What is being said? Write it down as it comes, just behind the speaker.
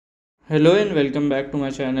Hello and welcome back to my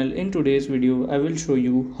channel. In today's video, I will show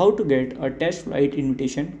you how to get a test flight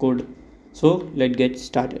invitation code. So let's get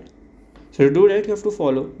started. So to do that, you have to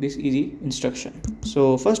follow this easy instruction.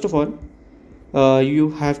 So first of all, you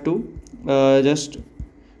have to just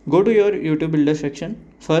go to your YouTube builder section.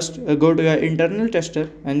 First, go to your internal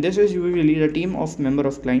tester, and this is usually the team of member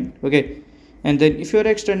of client. Okay, and then if you're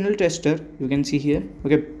external tester, you can see here.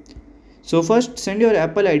 Okay, so first send your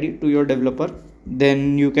Apple ID to your developer.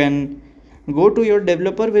 Then you can go to your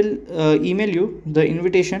developer will email you the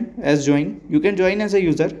invitation as join. You can join as a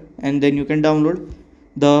user, and then you can download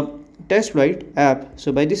the TestFlight app.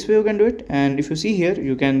 So by this way you can do it, and if you see here,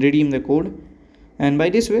 you can redeem the code, and by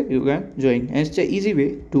this way you can join, and it's the easy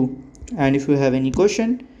way too. And if you have any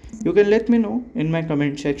question, you can let me know in my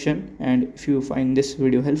comment section. And if you find this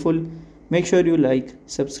video helpful, make sure you like,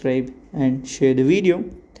 subscribe and share the video.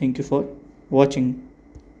 Thank you for watching.